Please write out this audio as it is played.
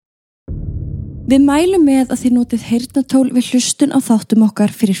Við mælum með að þið notið heyrnartól við hlustun á þáttum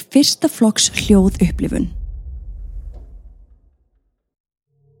okkar fyrir fyrsta flokks hljóðupplifun.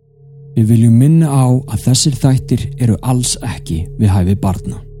 Við viljum minna á að þessir þættir eru alls ekki við hæfi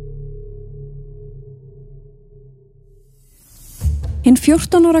barna. Hinn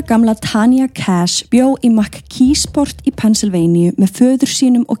 14 ára gamla Tanya Kach bjó í Keysport í Pennsylvania með föður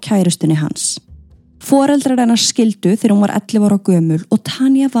sínum og kærustunni hans. Foreldrar hennar skildu þegar hún var 11 ára gömul og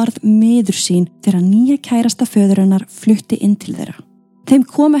Tanya varð miður sín þegar nýja kærasta föður hennar flutti inn til þeirra. Þeim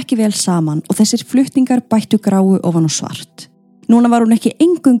kom ekki vel saman og þessir flutningar bættu gráu ofan á svart. Núna var hún ekki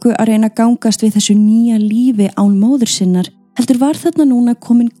eingöngu að reyna að gangast við þessu nýja lífi án móður sinnar, heldur var þarna núna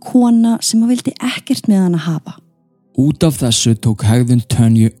komin kona sem að vildi ekkert með hann að hafa. Út af þessu tók hegðun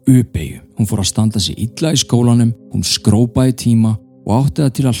Tanya uppeyju. Hún fór að standa sig illa í skólanum, hún skrópaði tíma og átti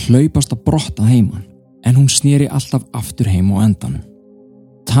það til að hlaupast að brotta heiman. En hún sneri alltaf aftur heim á endanum.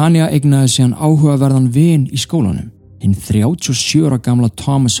 Tanya eignaði síðan áhugaverðan vin í skólanum, hinn 37 ára gamla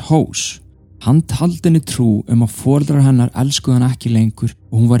Thomas Hose. Hann taldi henni trú að foreldrar hennar elskuðu hann ekki lengur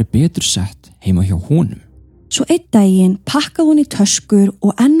og hún væri betur sett heima hjá honum. Svo einn daginn pakkaði hún í töskur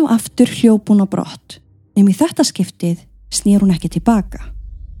og enn og aftur hljóp hún á brott. Í þetta skiptið snýr hún ekki tilbaka.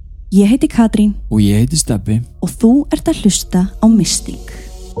 Ég heiti Katrín og ég heiti Stebbi og þú ert að hlusta á Mystic.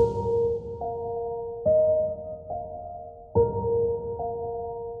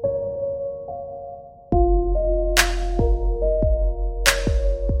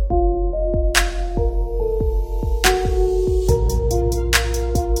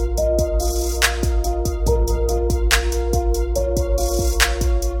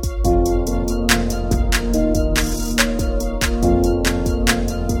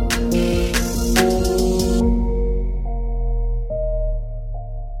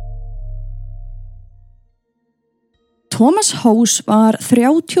 Thomas Hose var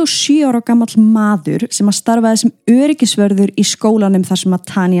 37 ára gamall maður sem að starfaði sem öryggisvörður í skólanum þar sem að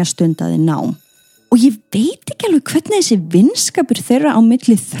Tanya stundaði nám. Og ég veit ekki alveg hvernig þessi vinskapur þeirra á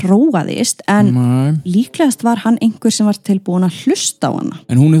milli þróaðist, en líklegast var hann einhver sem var tilbúin að hlusta á hana.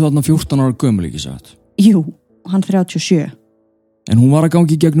 En hún þarna 14 ára gömul, ekki satt? Jú, hann 37. En hún var að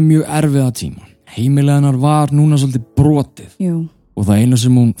gangi í gegnum mjög erfiða tíma. Heimilið hennar var núna svolítið brotið. Jú. Og það eina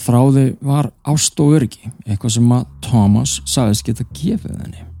sem hún þráði var ást og öryggi, eitthvað sem að Thomas sagðist geta gefið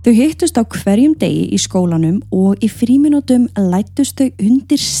henni. Þau hittust á hverjum degi í skólanum og í frímínútum læddust þau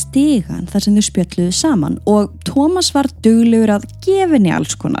undir stigann þar sem þau spjölluðu saman og Thomas var duglegur að gefa henni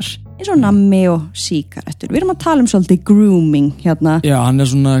alls konar, eins og nammi og sígarettur. Við erum að tala svolítið grooming hérna. Já, hann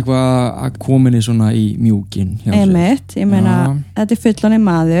svona eitthvað að kominni svona í mjúkin. Einmitt, ég meina, þetta fullorðinn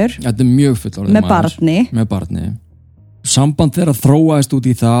maður. Þetta mjög fullorðinn maður. Með barni. Samband þeirra þróaðist út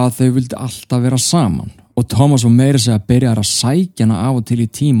í það að þau vildi alltaf vera saman og Thomas var meira að byrja að sækja hana af og til í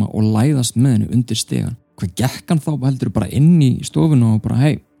tíma og læðast með henni undir stigann. Hvað gekk hann þá heldur bara inn í stofinu og bara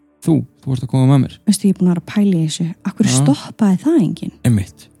hei, þú ert að koma með mér. Veistu, ég er búin að vera að pæla í þessu. Akkur stoppaði það enginn?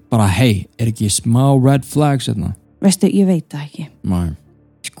 Einmitt, bara hei, ekki smá red flags hérna? Veistu, ég veit það ekki. Nei.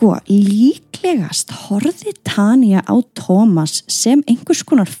 Sko, líklegast horfði Tanya á Thomas sem einhvers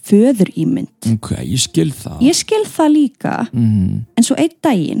konar föðurímynd. Ok, ég skil það. Ég skil það líka, en svo einn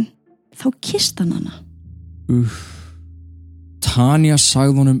daginn, þá kyssti hann hana. Tanya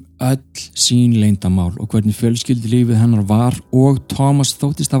sagði honum öll sín leyndarmál og hvernig fjölskyldulífið hennar var og Thomas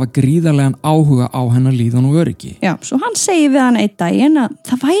þóttist hafa gríðarlegan áhuga á hennar líðan og öryggi. Já, svo hann segi við hann einn daginn að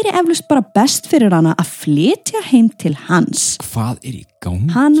það væri eflaust bara best fyrir hana að flytja heim til hans. Hvað í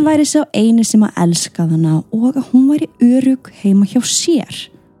gangi? Hann væri sá eini sem að elska hana og að hún væri örugg heima hjá sér.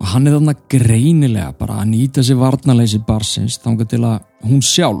 Og hann þarna greinilega bara að nýta sér varnarleysi barsins þangað til að hún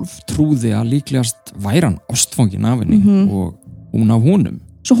sjálf trúði að líklegast væri hann ástfangin af henni og hún af honum.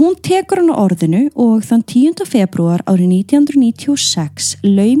 Svo hún tekur hann á orðinu og þann 10. febrúar árið 1996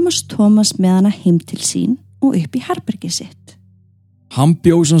 laumast Thomas með hana heim til sín og upp í herbergið sitt. Hann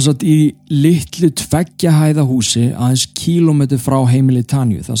bjó samt í litlu 2 hæða húsi aðeins kílómetri frá heimili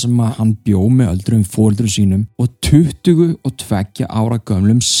Tanju þar sem hann bjó með öldrum foreldrum sínum og 22 ára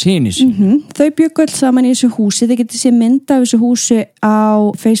gömlum syni sínum. Þau bjuggu öll saman í þessu húsi. Þið getið séð mynd af þessu húsi á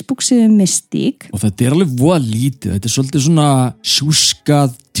Facebook síðu Mystic. Og þetta er alveg voða lítið. Þetta er svolítið svona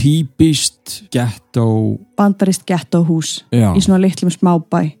sjúskað, típist ghetto. Bandarist ghetto hús. Já. Í svona litlum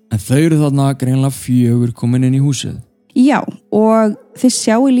smábæ. En þau eru þarna greinilega 4 komin inn í húsið. Já, og þið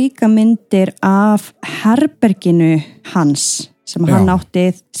sjáu líka myndir af herberginu hans sem hann átti,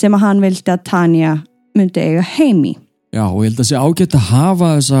 sem hann vildi að Tanya myndi eiga heimi. Já, og ég held að sé ágætt að hafa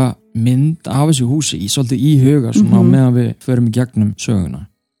þessa mynd af þessu húsi svolítið í huga svona meðan við förum í gegnum söguna.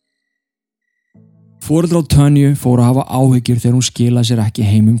 Foreldrar Tanya fóru að hafa áhyggjur þegar hún skilaði sér ekki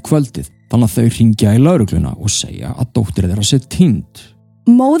heim kvöldið. Þannig að þau hringja í lögregluna og segja að dóttir þeirra sé týnd.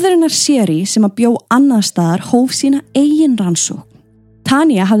 Móðir hennar Sherry sem að bjó annað staðar hóf sína eigin rannsókn.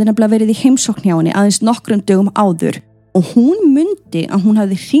 Tanya hafði nefnilega verið í heimsókn hjá henni aðeins nokkrum dögum áður og hún mundi að hún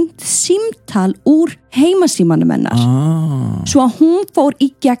hafði hringt símtal úr heimasímanum hennar. Svo að hún fór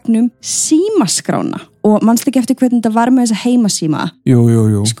í gegnum símaskrána og manstu ekki eftir hvernig þetta var með þessa heimasíma.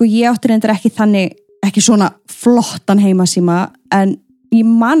 Jú. Sko ég átti reyndar ekki svona flottan heimasíma en ég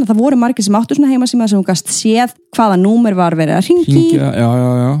man að það voru margir sem áttu svona heimasíma sem hún gast séð hvaða númer var verið að hringja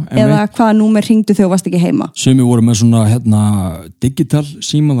eða hvaða númer hringdu þegar þú varst ekki heima. Sumi voru með svona digital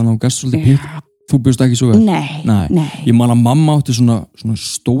síma þannig að hún gast svolítið pík. Þú bjóst ekki svo vel? Nei. Ég man að mamma átti svona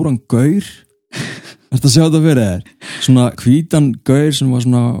stóran gaur. Ertu að sjá þetta fyrir þér? Svona hvítan gaur sem var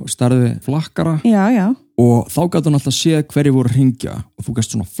svona stærði flakkara. Já. Og þá gat hún alltaf séð hverjir voru að hringja og þú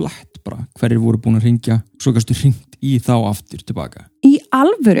gast svona flett bara hverjir voru búin að hringja og svo gastu hringt í þá aftur tilbaka. Í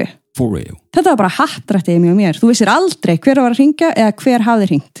alvöru? For real. Þetta var bara hattrættið mjög mér. Þú vissir aldrei hver var að hringja eða hver hafði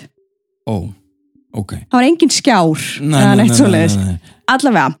hringt. Ok. Það var engin skjár eða neitt svoleiðis.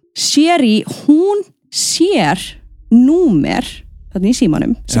 Allavega, Sherry, hún sér númer þarna í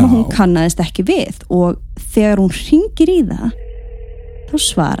símanum sem hún kannaðist ekki við og þegar hún hringir í það þá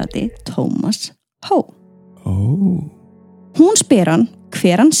svaraði Thomas Ho. Hún spyr hann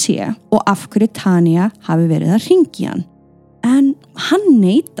hver hann sé og af hverju Tanya hafi verið að hringja hann. En hann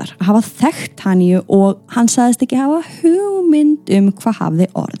neitar að hafa þekkt Tanyu og hann sagðist ekki hafa hugmynd hvað hafði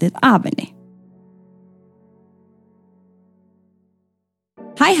orðið af henni.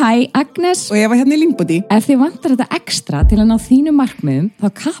 Hæ, Agnes. Og ég var hérna í Limbody. Ef þið vantar þetta ekstra til að ná þínu markmiðum, þá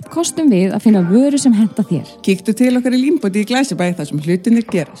kappkostum við að finna vöru sem henta þér. Kíktu til okkar í Limbody í Glæsibæ þar sem hlutinir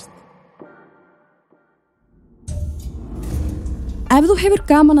gerast. Ef þú hefur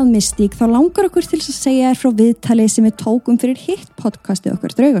gaman að Mystík þá langar okkur til að segja þér frá viðtalið sem við tókum fyrir hitt podcastið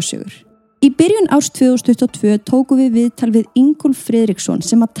okkar Draugasögur. Í byrjun árs 2022 tókum við viðtal við Ingólf Friðriksson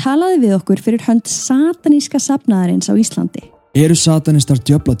sem að talaði við okkur fyrir hönd sataníska safnaðarins á Íslandi. Eru satanistar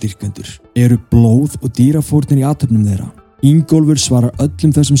djöfladýrkendur? Eru blóð og dýrafórnir í athöfnum þeirra? Ingólfur svarar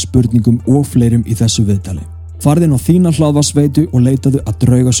öllum þessum spurningum og fleirum í þessu viðtali. Farðu inn á þína hlaðvarpsveitu og leitaðu að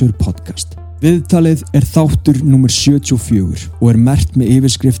Draugasögur podcast. Viðtalið þáttur númer 74 og merkt með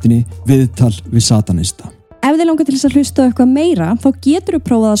yfirskriftinni Viðtal við satanista. Ef þið langar til þess að hlusta á eitthvað meira, þá getur þú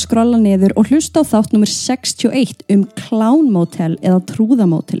prófað að skrolla niður og hlusta á þátt númer 61 klánmótel eða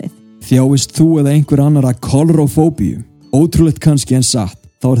trúðamótelið. Þjáist þú eða einhver annar að kolrófóbíu? Ótrúlegt kannski en satt,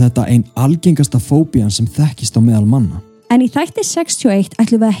 þá þetta ein algengasta fóbían sem þekkist á meðal manna. En í þætti 61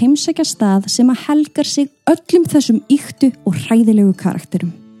 ætlum við að heimsækja stað sem að helgar sig öllum þessum ýktu og hræðilegu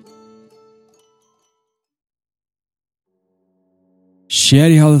karakterum.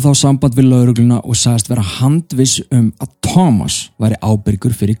 Sherry hafði þá samband við lögregluna og sagðist vera handviss að Thomas væri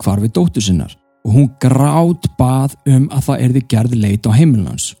ábyrgur fyrir hvarfi dóttur sinnar og hún grátbað að það yrði gerð leit á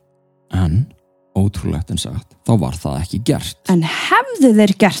heimilinu hans. En, ótrúlegt en sagt, þá var það ekki gert. En hefðu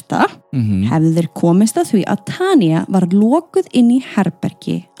þeir gert það, hefðu þeir komist að því að Tanya var lokuð inn í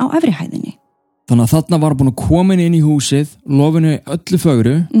herbergi á efri hæðinni. Þannig að þarna var búin að koma inn í húsið, lofinu öllu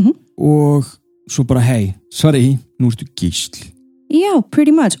fögru og svo bara sorry, nú ertu gísl. Já,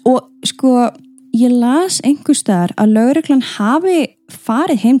 pretty much. Og sko, ég las einhverstaðar að lögreglan hafi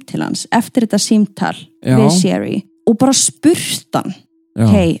farið heim til hans eftir þetta símtal við Sherry og bara spurt hann.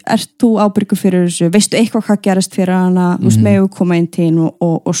 Ert þú ábyrgur fyrir þessu? Veistu eitthvað hvað gerist fyrir hana? Þú veist, megum koma inn til hinn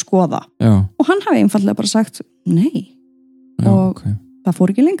og skoða. Og hann hafi einfallega bara sagt nei. Og það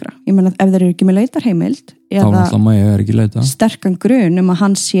fór ekki lengra. Ég meina, ef þeir eru ekki með leitarheimild eða sterkan grun að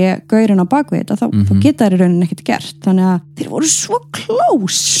hann sé gaurinn á bakvið þetta, þá geta þeir í rauninni ekkert gert. Þannig að þeir voru svo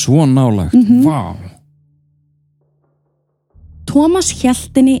close. Svo nálægt, vá. Thomas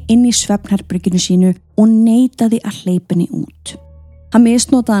hélt henni inn í svefnherberginu sínu og neitaði að hleypa henni út. Hann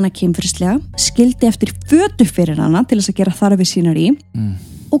misnotaði hana kynferðislega, skildi eftir fötu fyrir hana til þess að gera þarfir sínar í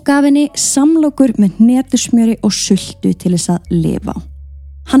og gaf henni samlokur með hnetusmjöri og sultu til þess að lifa á.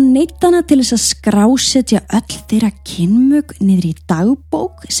 Hann neytti hana til þess að skrásetja öll þeirra kynmök niður í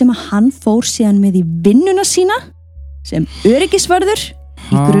dagbók sem að hann fór síðan með í vinnuna sína sem öryggisvörður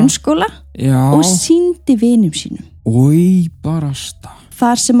í grunnskóla og sýndi vinum sínum. Barasta.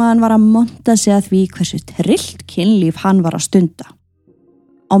 Þar sem hann var að monta sig að því hversu trillt kynlíf hann var að stunda.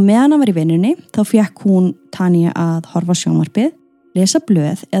 Á meðan hann var í vinnunni þá fékk hún Tanya að horfa á sjónvarpið, lesa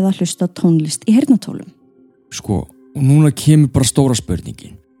blöð eða hlusta tónlist í heyrnartólum. Sko, og núna kemur bara stóra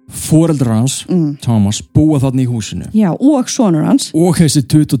spurningin. Foreldrar hans, Thomas, búa þarna í húsinu. Já, og sonur hans. Og þessi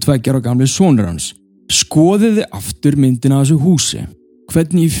 22 ára gamli sonur hans. Skoðiði aftur myndina af þessu húsi.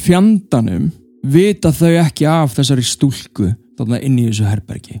 Hvernig í fjandanum vita þau ekki af þessari stúlku þarna inn í þessu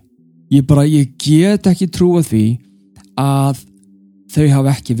herbergi? Ég get ekki trúa því að þau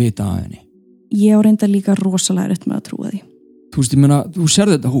hafa ekki vitað af henni. Ég á reynda líka rosalega rétt með að trúa því. Þú veist, ég meina, þú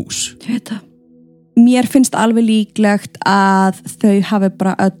sérð þetta hús. Ég veit það. Mér finnst alveg líklegt að þau hafi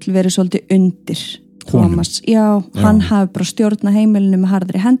bara öll verið svolítið undir Thomas. Já, hann hafi bara stjórnað heimilinu með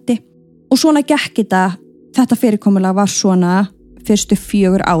harðri hendi. Og svona gekk þetta fyrirkomulega var svona fyrstu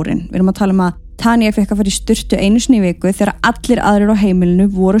 4 árin. Við erum að tala að Tanya fekk að fara í sturtu einu sinni í viku þegar allir aðrir á heimilinu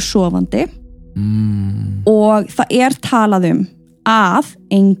voru sofandi. Og það talað að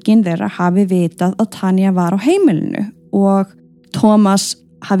enginn þeirra hafi vitað að Tanya var á heimilinu og Thomas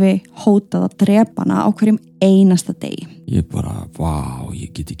hafi hótað að drepa hana á hverjum einasta degi. Ég bara, ég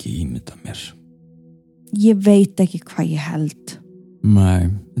get ekki ímyndað mér. Ég veit ekki hvað ég held.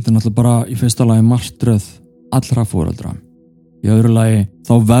 Nei, þetta náttúrulega bara í fyrsta lagi martröð allra foreldra. Í öðru lagi,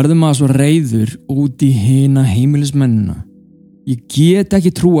 þá verður maður svo reiður út í hina heimilismennina. Ég get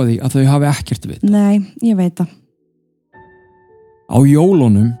ekki trúa því að þau hafi ekkert vit. Nei, ég veit það. Á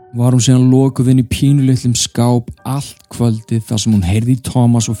jólunum var hún síðan lokuð inn í pínulitlum skáp allt kvöldið þar sem hún heyrði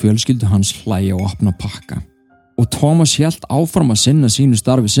Thomas og fjölskyldu hans hlæja og opna pakka. Og Thomas hélt áfram að sinna sínu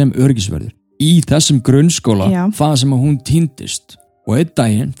starfi sem öryggisverður í þessum grunnskóla það sem að hún týndist. Og einn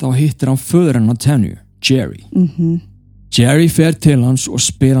daginn þá hittir hann föður hennar Tanya, Jerry. Jerry fer til hans og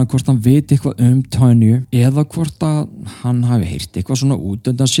spyr hann hvort hann veit eitthvað Tanya eða hvort að hann hafi heyrt eitthvað svona út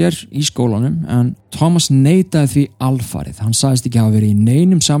undan sér í skólanum, en Thomas neitaði því alfarið. Hann sagðist ekki hafa verið í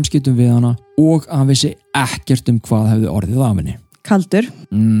neinum samskiptum við hana og hann vissi ekkert hvað hefði orðið af henni. Kaldur?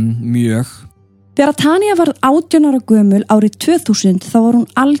 Mjög. Þegar Tanya var 18 ára gömul árið 2000 þá var hún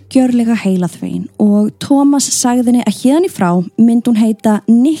algjörlega heilaþvegin og Thomas sagði henni að héðan í frá myndi hún heita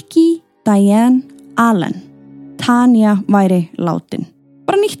Nikki Diane Allen. Tanya væri látin.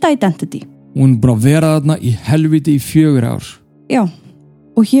 Bara nýtt identity. Hún bara vera þarna í helviti í 4 ár. Já,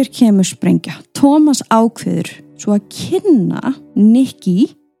 og hér kemur sprengja. Thomas ákveður svo að kynna Nikki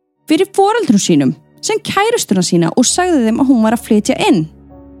fyrir foreldrum sínum sem kærustuna sína og sagði þeim að hún var að flytja inn.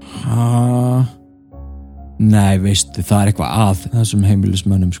 Nei, veistu, það eitthvað að þessum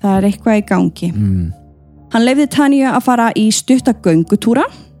heimilismönnum. Það eitthvað í gangi. Hann leyfði Tanya að fara í stutta göngutúra.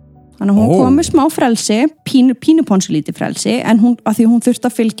 Þannig að hún kom með smá frelsi, pínuponsulítið frelsi, en að því hún þurfti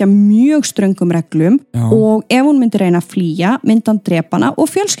að fylgja mjög ströngum reglum og ef hún myndi reyna að flýja, myndi hann drepa hana og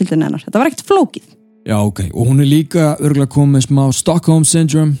fjölskyldun hennar. Þetta var ekkert flókið. Já, ok. Og hún líka örgulega komið með smá Stockholm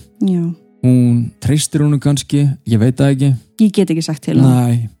syndrome. Já. Hún treystir hún kannski, ég veit það ekki. Ég get ekki sagt til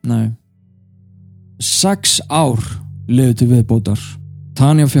það. Nei. 6 ár liðu til viðbótar.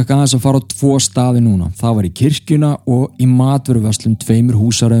 Tanya fekk aðeins að fara á 2 staði núna. Það var í kirkjuna og í matvöruverslun 2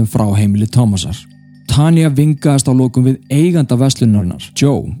 húsaröðum frá heimili Thomasar. Tanya vingaðist á lokum við eiganda verslunarinnar,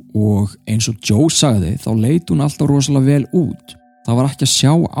 Joe, og eins og Joe sagði þá leit hún alltaf rosalega vel út. Það var ekki að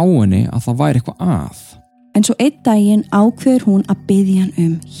sjá á henni að það væri eitthvað að. En svo einn daginn ákveður hún að biðja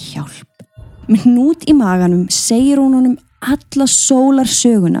hann hjálp. Með hnút í maganum segir hún honum alla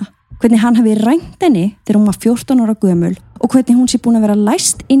sólarsöguna, hvernig hann hafi rænt henni þegar hún var 14 ára gömul og hvernig hún sé búin að vera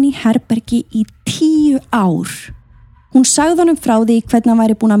læst inn í herbergi í 10 ár. Hún sagði honum frá því hvernig hann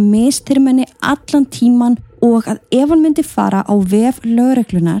væri búin að mistyrma henni allan tíman og að ef hann myndi fara á vef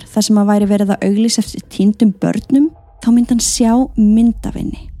lögreglunar þar sem hann væri verið að auglýsa eftir týndum börnum, þá myndi hann sjá mynd af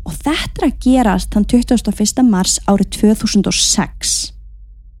henni. Og þetta að gerast þann 21. mars árið 2006.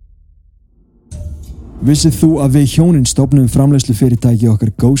 Vissið þú að við hjónin stofnum framleiðslu fyrirtæki okkar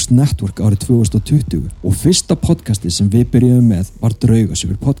Ghost Network árið 2020 og fyrsta podcastið sem við byrjuðum með var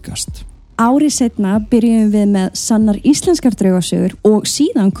Draugasögur podcast. Árið seinna byrjuðum við með sannar íslenskar draugasögur og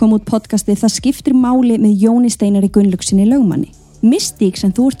síðan kom út podcastið Það skiptir máli með Jóni Steinari Gunnlaugsinni lögmanni. Mystík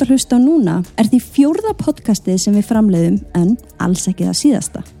sem þú ert að hlusta á núna er því 4. podcastið sem við framleiðum en alls ekki það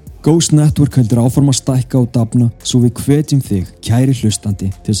síðasta. Ghost Network heldur áform að stækka og dafna svo við hvetjum þig, kæri hlustandi,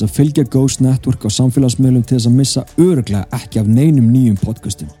 til þess að fylgja Ghost Network á samfélagsmiðlum til þess að missa örugglega ekki af neinum nýjum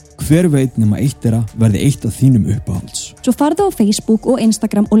podcastum. Hver veit nema eitt þeirra verði eitt af þínum uppáhalds. Svo farðu á Facebook og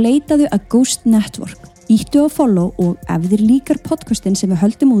Instagram og leitaðu að Ghost Network. Íttu á follow og ef þér líkar podcastin sem við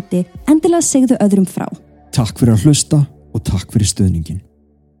höldum úti, endilega segðu öðrum frá. Takk fyrir að hlusta og takk fyrir stuðningin.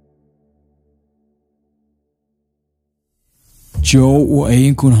 Joe og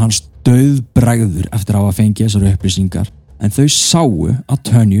eiginkona hans dauðbregður eftir að hafa fengið þessar upplýsingar en þau sáu að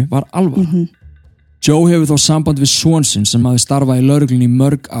Tanya var alvara. Joe hefur þá samband við son sinn sem hafði starfað í lögreglunni í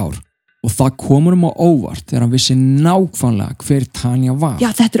mörg ár og það kom honum á óvart þegar hann vissi nákvæmlega hver Tanya var.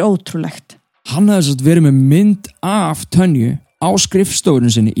 Já, þetta er ótrúlegt. Hann hefði satt verið með mynd af Tanya á skrifstofunni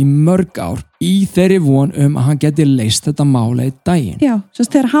sinni í mörg ár í þeirri von að hann geti leyst þetta mála í daginn. Já, svo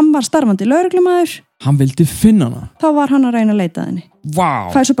þegar hann var starfandi lögreglumaður Hann vildi finna hana. Þá var hann að reyna að leita að henni.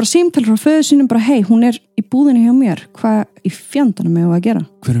 Vá! Fæði svo bara símtal frá föður sínum bara, hei, hún er í búðinni hjá mér. Hvað í fjandanum með að gera?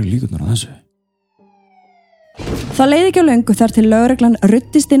 Hver eru líkurnar á þessu? Það leið ekki á löngu þar til lögreglan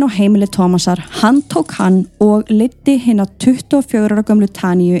ruddist inn á heimili Thomasar, handtók hann og leiddi hina 24 ára gömlu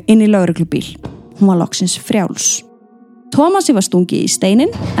Tanju inn í lögreglubíl. Hún var loksins frjáls. Thomasi var stungi í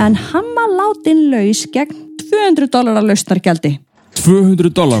steinin en hann var látin laus gegn $200 lausnargjaldi.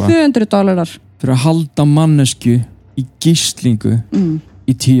 $200? $200. Fyrir að halda mannesku í gíslingu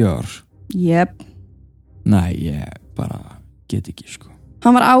í 10 ár. Jep. Nei, ég bara get ekki, sko.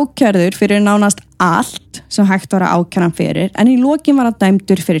 Hann var ákærður fyrir nánast allt sem hægt var að ákæra hann fyrir, en í lokin var hann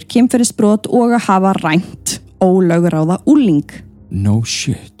dæmdur fyrir kynferðisbrot og að hafa rænt ólögráða úling. No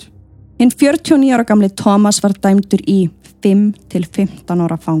shit. Hinn 49 ára gamli Thomas var dæmdur í 5 til 15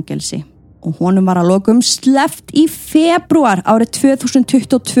 ára fangelsi og honum var að lokum sleppt í febrúar árið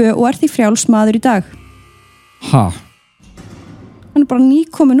 2022 og er því frjáls maður í dag. Ha? Hann er bara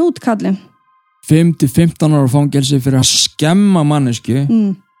nýkomin út, kallinn. 5 til 15 ára fangelsi fyrir að skemma mannesku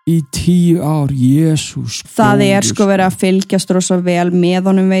í 10 ár, Jesús. Það er sko verið að fylgjast rosa vel með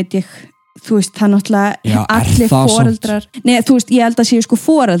honum, veit ég. Þú veist, það náttúrulega allir foreldrar. Nei, þú veist, ég held að séu sko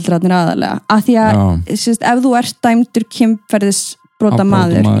foreldrarnir aðalega. Af því að, sérst, ef þú ert dæmdur kynferðisbrota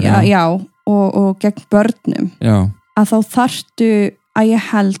maður, já, og gegn börnum, að þá þarftu að ég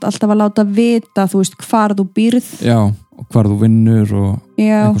held alltaf að láta vita, þú veist, hvar þú býrð. Já, og hvar þú vinnur og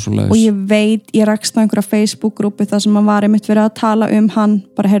eitthvað svo leiðis. Og ég veit, ég rakst á einhverja Facebook-grúpi þar sem hann var einmitt verið að tala hann,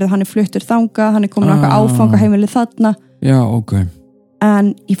 bara heyrðu, hann er fluttur þangað, hann er komin á eitthvað áfangaheimili þarna. Já, ok.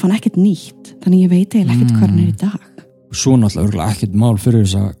 En ég fann ekkert nýtt, þannig ég veit eiginlega ekkert hvað hann er í dag. Svo náttúrulega ekkert mál fyrir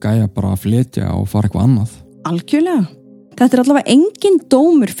þess að gæja bara að flytja og fara eitthvað annað. Algjörlega. Þetta er allavega engin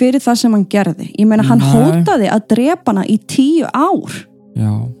dómur fyrir það sem hann gerði. Ég meina, hann hótaði að drepa hana í 10 ár.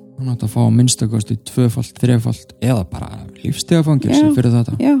 Já, hann átti að fá minnstakosti 2-falt, 3-falt eða bara lífstíðafangilsi fyrir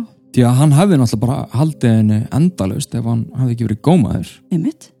þetta. Já. Því að hann hefði náttúrulega bara haldið henni endalaust ef hann hefði ekki verið gómaður.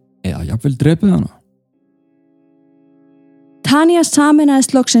 Einmitt. Eða jafnvel drepið hana. Tanya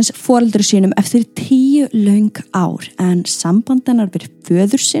sameinaðist loksins foreldri sínum eftir 10 löng ár en samband hennar við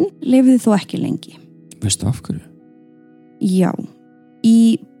föður sinn lifði þó ekki lengi. Veistu af hverju? Já.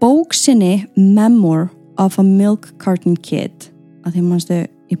 Í bók sinni Memoir of a Milk Carton Kid, að því manstu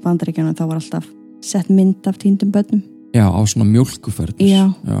í Bandaríkjunum þá var alltaf sett mynd af týndum börnum. Já, á svona mjólkuferðis. Já.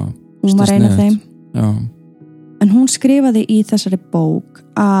 Hún var ein af þeim. Já. En hún skrifaði í þessari bók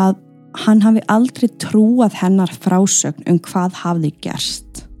að hann hafi aldrei trúað hennar frásögn hvað hafði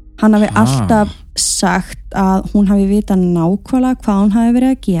gerst. Hann hafi alltaf sagt að hún hafi vitað nákvæmlega hvað hún hafi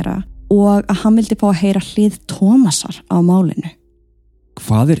verið að gera og að hann vildi fá að heyra hlið Thomasar á málinu.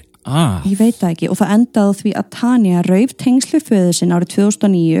 Hvað er að? Ég veit það ekki og það endaði því að Tanya rauf tengsl við föður sinn árið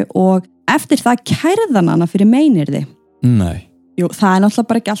 2009 og eftir það kærðan hana fyrir meinirði. Nei. Jú, það er náttúrulega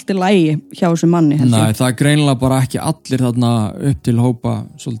bara ekki allt í lagi hjá þessu manni. Nei, það er greinilega bara ekki allir þarna upp til hópa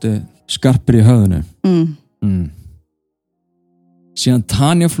svolítið skarpir í höfðinu. Síðan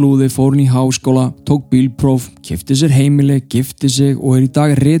Tanya flúði, fór hún í háskóla, tók bílpróf, keypti sér heimili, gifti sig og er í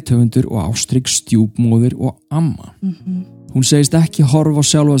dag rithöfundur og ástrík stjúpmóðir og amma. Hún segist ekki horfa á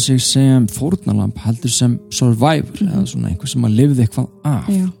sjálfa sig sem fórnarlamb, heldur sem survivor eða svona einhver sem að lifði eitthvað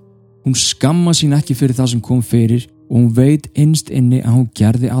af. Já. Hún skamma sín ekki fyrir það sem kom fyrir og hún veit innst inni að hún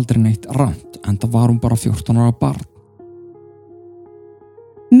gerði aldrei neitt rangt, enda var hún bara 14 ára barn.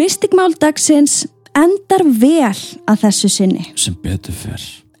 Mystikmál dagsins endar vel að þessu sinni. Sem betur fer.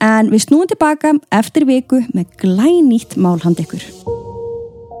 En við snúum tilbaka eftir viku með glænýtt mál handa ykkur.